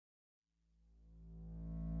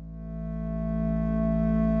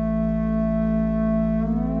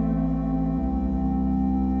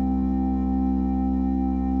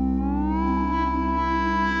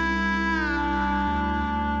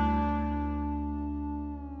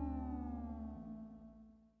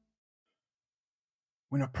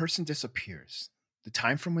When a person disappears, the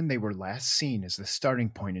time from when they were last seen is the starting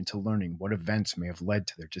point into learning what events may have led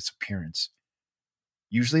to their disappearance.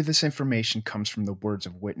 Usually, this information comes from the words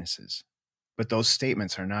of witnesses, but those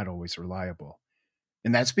statements are not always reliable.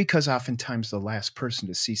 And that's because oftentimes the last person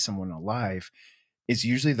to see someone alive is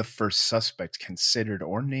usually the first suspect considered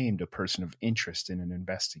or named a person of interest in an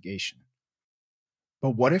investigation.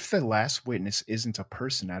 But what if the last witness isn't a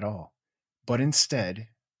person at all, but instead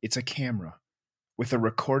it's a camera with a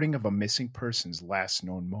recording of a missing person's last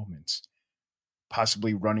known moments,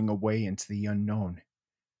 possibly running away into the unknown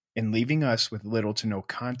and leaving us with little to no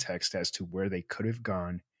context as to where they could have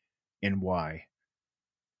gone and why,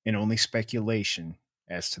 and only speculation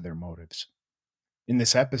as to their motives. In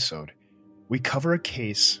this episode, we cover a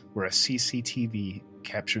case where a CCTV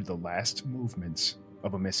captured the last movements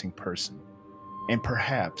of a missing person, and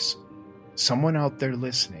perhaps someone out there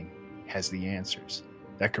listening has the answers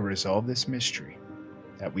that could resolve this mystery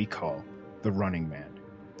that we call the Running Man,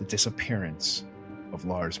 the disappearance of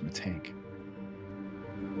Lars Mittank.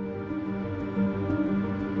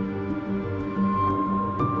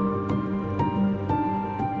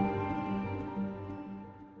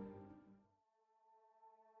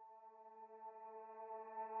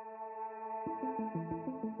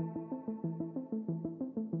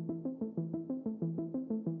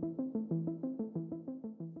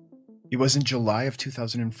 It was in July of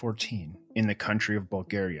 2014, in the country of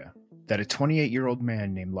Bulgaria, that a 28-year-old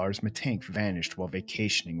man named Lars Mittank vanished while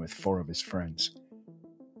vacationing with 4 of his friends.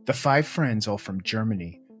 The 5 friends, all from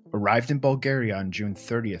Germany, arrived in Bulgaria on June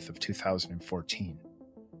 30th of 2014.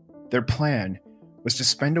 Their plan was to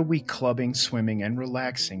spend a week clubbing, swimming, and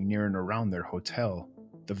relaxing near and around their hotel,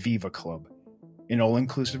 the Viva Club, an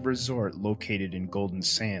all-inclusive resort located in Golden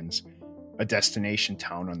Sands, a destination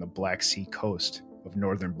town on the Black Sea coast of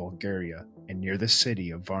northern Bulgaria and near the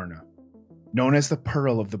city of Varna. Known as the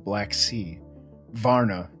Pearl of the Black Sea,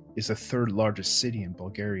 Varna is the 3rd largest city in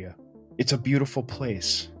Bulgaria. It's a beautiful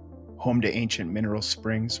place, home to ancient mineral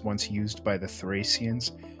springs once used by the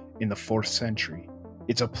Thracians in the 4th century.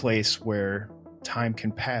 It's a place where time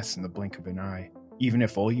can pass in the blink of an eye, even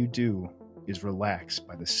if all you do is relax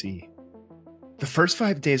by the sea. The first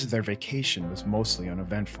 5 days of their vacation was mostly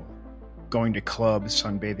uneventful, going to clubs,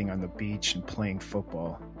 sunbathing on the beach, and playing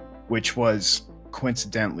football, which was,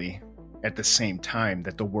 coincidentally, at the same time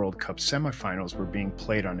that the World Cup semifinals were being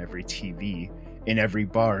played on every TV in every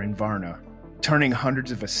bar in Varna, turning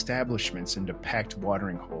hundreds of establishments into packed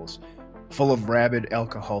watering holes, full of rabid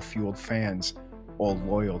alcohol-fueled fans, all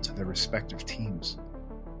loyal to their respective teams.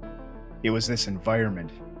 It was this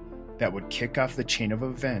environment that would kick off the chain of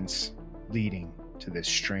events leading to this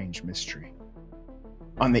strange mystery.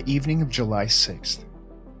 On the evening of July 6th,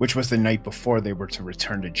 which was the night before they were to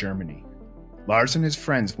return to Germany, Lars and his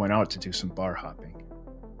friends went out to do some bar hopping.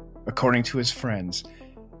 According to his friends,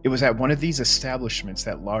 it was at one of these establishments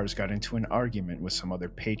that Lars got into an argument with some other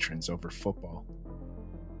patrons over football.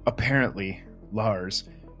 Apparently, Lars,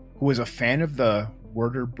 who was a fan of the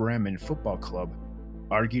Werder Bremen football club,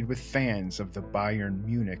 argued with fans of the Bayern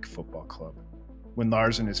Munich football club. When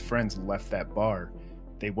Lars and his friends left that bar,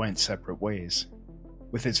 they went separate ways,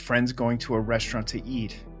 with his friends going to a restaurant to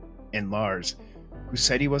eat, and Lars, who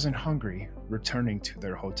said he wasn't hungry, returning to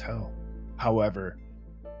their hotel. However,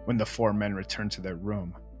 when the 4 men returned to their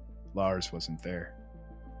room, Lars wasn't there.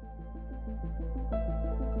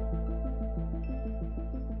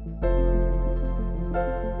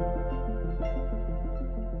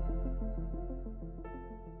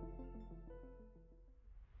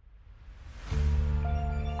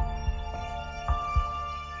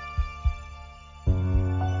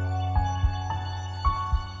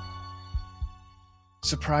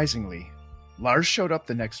 Surprisingly, Lars showed up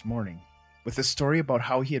the next morning with a story about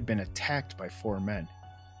how he had been attacked by 4 men.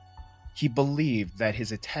 He believed that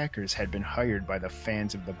his attackers had been hired by the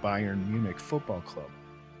fans of the Bayern Munich football club,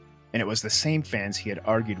 and it was the same fans he had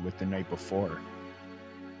argued with the night before.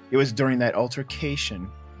 It was during that altercation,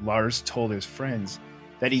 Lars told his friends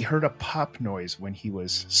that he heard a pop noise when he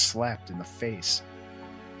was slapped in the face.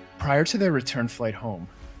 Prior to their return flight home,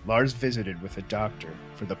 Lars visited with a doctor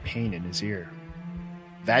for the pain in his ear.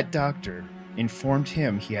 That doctor informed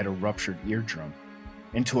him he had a ruptured eardrum,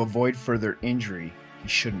 and to avoid further injury, he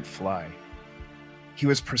shouldn't fly. He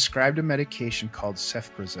was prescribed a medication called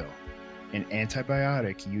cefprozil, an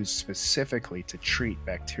antibiotic used specifically to treat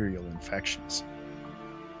bacterial infections.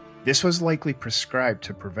 This was likely prescribed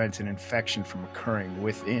to prevent an infection from occurring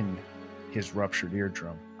within his ruptured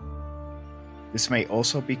eardrum. This may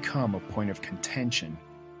also become a point of contention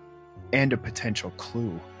and a potential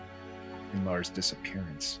clue in Lars'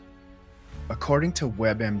 disappearance. According to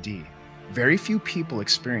WebMD, Very few people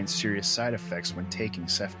experience serious side effects when taking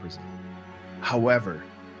cefprozil. However,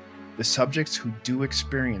 the subjects who do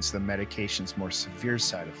experience the medication's more severe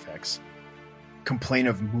side effects complain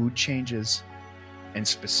of mood changes and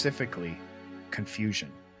specifically confusion.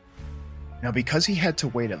 Now, because he had to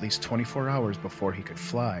wait at least 24 hours before he could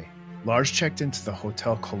fly, Lars checked into the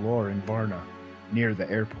Hotel Color in Varna, near the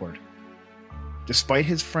airport. Despite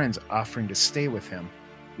his friends offering to stay with him,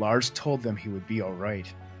 Lars told them he would be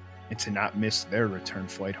alright and to not miss their return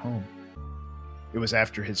flight home. It was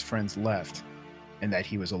after his friends left and that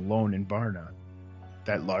he was alone in Varna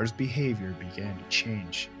that Lars' behavior began to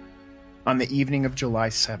change. On the evening of July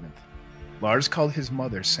 7th, Lars called his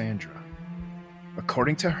mother Sandra.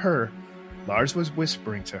 According to her, Lars was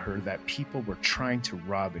whispering to her that people were trying to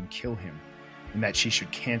rob and kill him and that she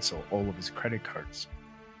should cancel all of his credit cards,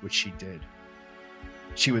 which she did.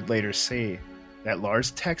 She would later say that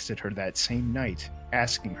Lars texted her that same night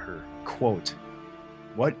asking her, quote,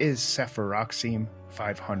 "What is cefuroxime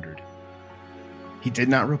 500? He did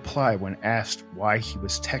not reply when asked why he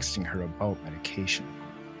was texting her about medication,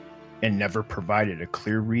 and never provided a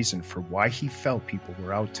clear reason for why he felt people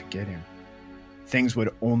were out to get him. Things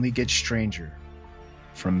would only get stranger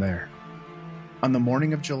from there. On the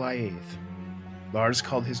morning of July 8th, Lars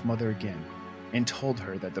called his mother again and told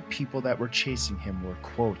her that the people that were chasing him were,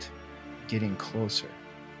 quote, getting closer.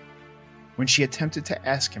 When she attempted to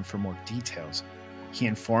ask him for more details, he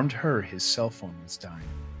informed her his cell phone was dying.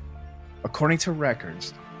 According to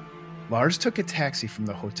records, Lars took a taxi from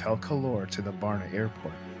the Hotel Color to the Varna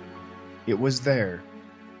airport. It was there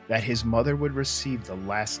that his mother would receive the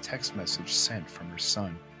last text message sent from her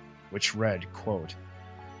son, which read, quote,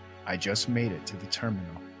 "I just made it to the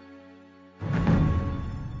terminal."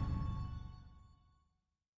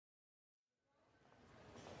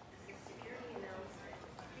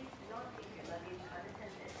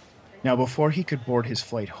 Now, before he could board his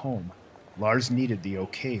flight home, Lars needed the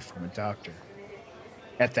okay from a doctor.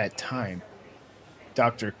 At that time,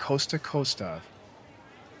 Dr. Kosta Kostov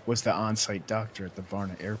was the on-site doctor at the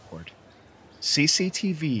Varna airport.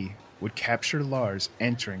 CCTV would capture Lars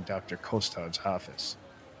entering Dr. Kostov's office.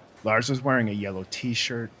 Lars was wearing a yellow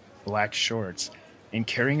t-shirt, black shorts, and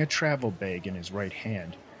carrying a travel bag in his right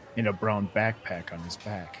hand and a brown backpack on his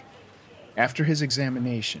back. After his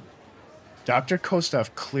examination, Dr.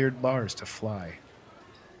 Kostov cleared Lars to fly.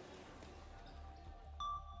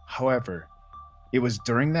 However, it was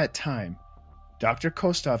during that time Dr.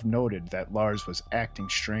 Kostov noted that Lars was acting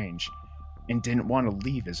strange and didn't want to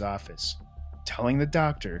leave his office, telling the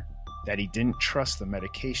doctor that he didn't trust the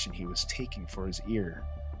medication he was taking for his ear.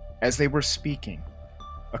 As they were speaking,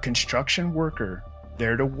 a construction worker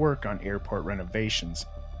there to work on airport renovations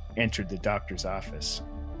entered the doctor's office.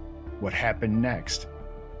 What happened next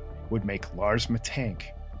would make Lars Mittank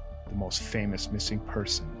the most famous missing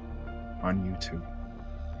person on YouTube.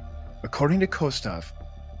 According to Kostov,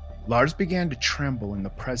 Lars began to tremble in the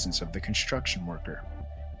presence of the construction worker.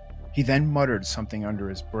 He then muttered something under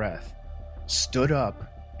his breath, stood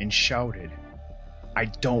up, and shouted, "I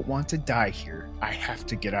don't want to die here. I have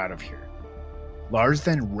to get out of here." Lars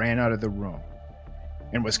then ran out of the room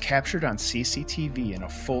and was captured on CCTV in a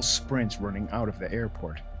full sprint running out of the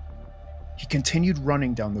airport. He continued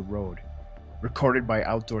running down the road, recorded by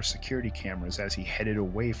outdoor security cameras as he headed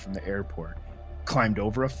away from the airport, climbed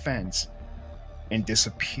over a fence, and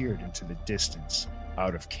disappeared into the distance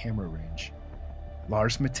out of camera range.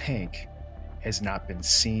 Lars Mittank has not been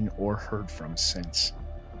seen or heard from since.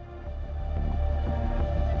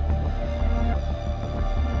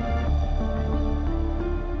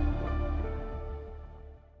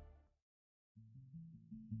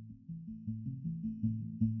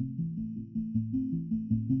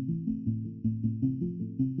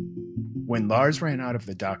 When Lars ran out of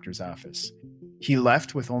the doctor's office, he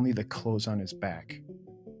left with only the clothes on his back.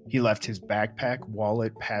 He left his backpack,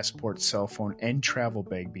 wallet, passport, cell phone, and travel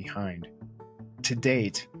bag behind. To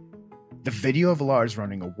date, the video of Lars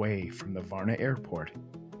running away from the Varna airport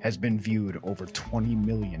has been viewed over 20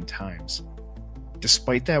 million times.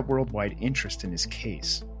 Despite that worldwide interest in his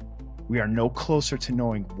case, we are no closer to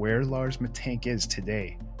knowing where Lars Mittank is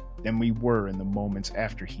today than we were in the moments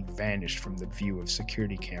after he vanished from the view of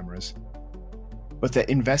security cameras. But the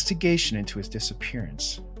investigation into his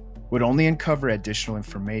disappearance would only uncover additional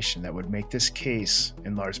information that would make this case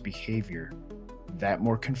and Lars' behavior that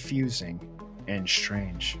more confusing and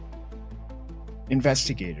strange.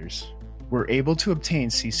 Investigators were able to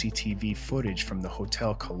obtain CCTV footage from the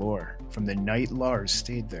Hotel Color from the night Lars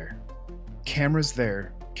stayed there. Cameras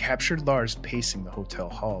there captured Lars pacing the hotel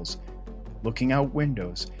halls, looking out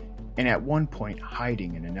windows, and at one point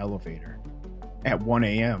hiding in an elevator. At 1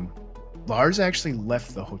 a.m., Lars actually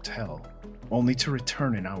left the hotel, only to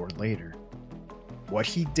return an hour later. What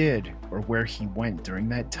he did or where he went during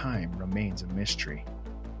that time remains a mystery.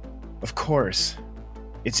 Of course,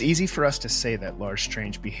 it's easy for us to say that Lars'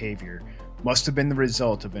 strange behavior must have been the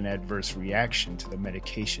result of an adverse reaction to the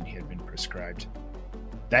medication he had been prescribed.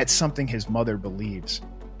 That's something his mother believes.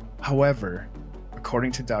 However,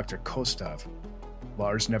 according to Dr. Kostov,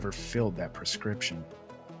 Lars never filled that prescription.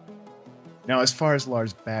 Now, as far as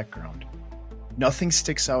Lars' background, nothing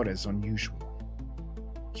sticks out as unusual.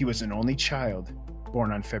 He was an only child,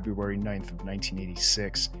 born on February 9th of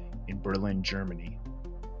 1986 in Berlin, Germany.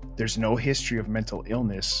 There's no history of mental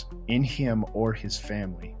illness in him or his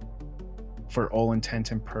family. For all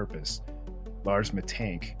intent and purpose, Lars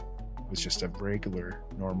Mittank was just a regular,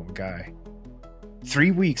 normal guy.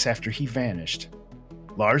 3 weeks after he vanished,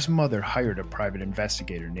 Lars' mother hired a private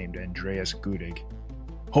investigator named Andreas Gudig.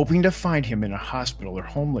 Hoping to find him in a hospital or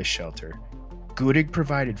homeless shelter, Gudig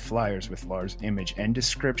provided flyers with Lars' image and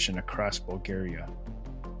description across Bulgaria,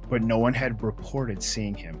 but no one had reported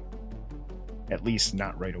seeing him, at least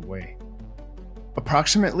not right away.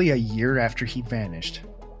 Approximately a year after he vanished,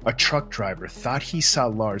 a truck driver thought he saw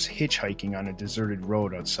Lars hitchhiking on a deserted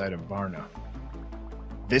road outside of Varna.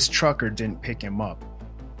 This trucker didn't pick him up,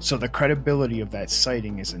 so the credibility of that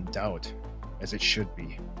sighting is in doubt, as it should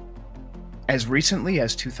be. As recently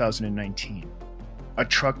as 2019, a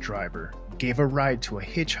truck driver gave a ride to a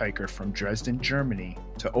hitchhiker from Dresden, Germany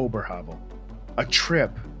to Oberhavel, a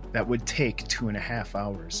trip that would take 2.5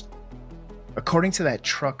 hours. According to that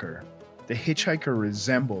trucker, the hitchhiker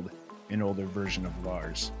resembled an older version of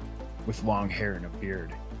Lars, with long hair and a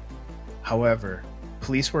beard. However,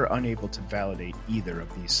 police were unable to validate either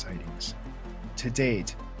of these sightings. To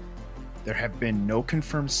date, there have been no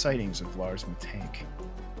confirmed sightings of Lars Mittank.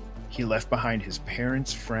 He left behind his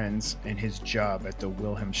parents, friends, and his job at the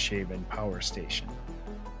Wilhelmshaven power station.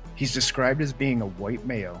 He's described as being a white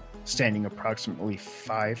male, standing approximately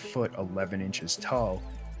 5 foot 11 inches tall,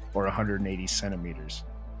 or 180 centimeters,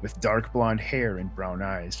 with dark blonde hair and brown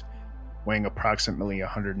eyes, weighing approximately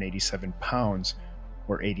 187 pounds,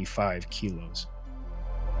 or 85 kilos.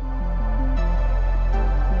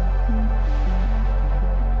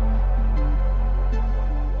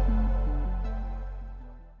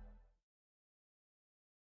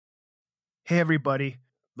 Hey everybody,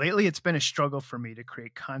 lately it's been a struggle for me to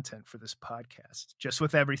create content for this podcast, just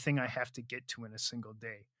with everything I have to get to in a single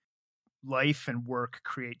day. Life and work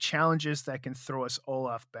create challenges that can throw us all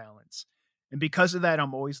off balance. And because of that,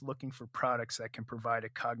 I'm always looking for products that can provide a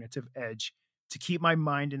cognitive edge to keep my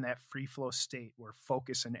mind in that free flow state where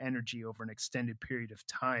focus and energy over an extended period of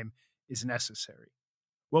time is necessary.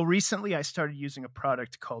 Well, recently I started using a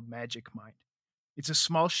product called Magic Mind. It's a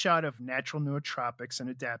small shot of natural nootropics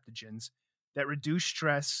and adaptogens that reduce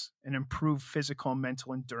stress and improve physical and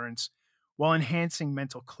mental endurance while enhancing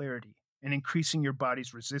mental clarity and increasing your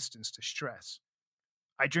body's resistance to stress.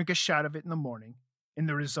 I drink a shot of it in the morning, and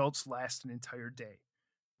the results last an entire day,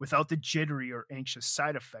 without the jittery or anxious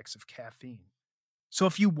side effects of caffeine. So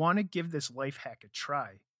if you want to give this life hack a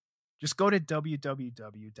try, just go to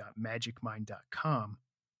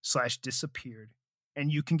www.magicmind.com/disappeared,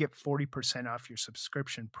 and you can get 40% off your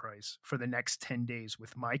subscription price for the next 10 days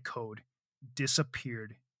with my code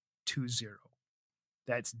DISAPPEARED20.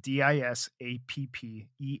 That's DISAPPEARED,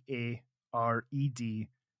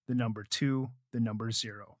 the number 2, the number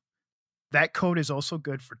 0. That code is also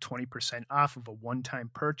good for 20% off of a one-time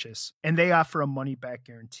purchase, and they offer a money-back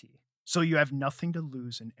guarantee. So you have nothing to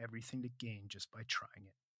lose and everything to gain just by trying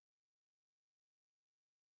it.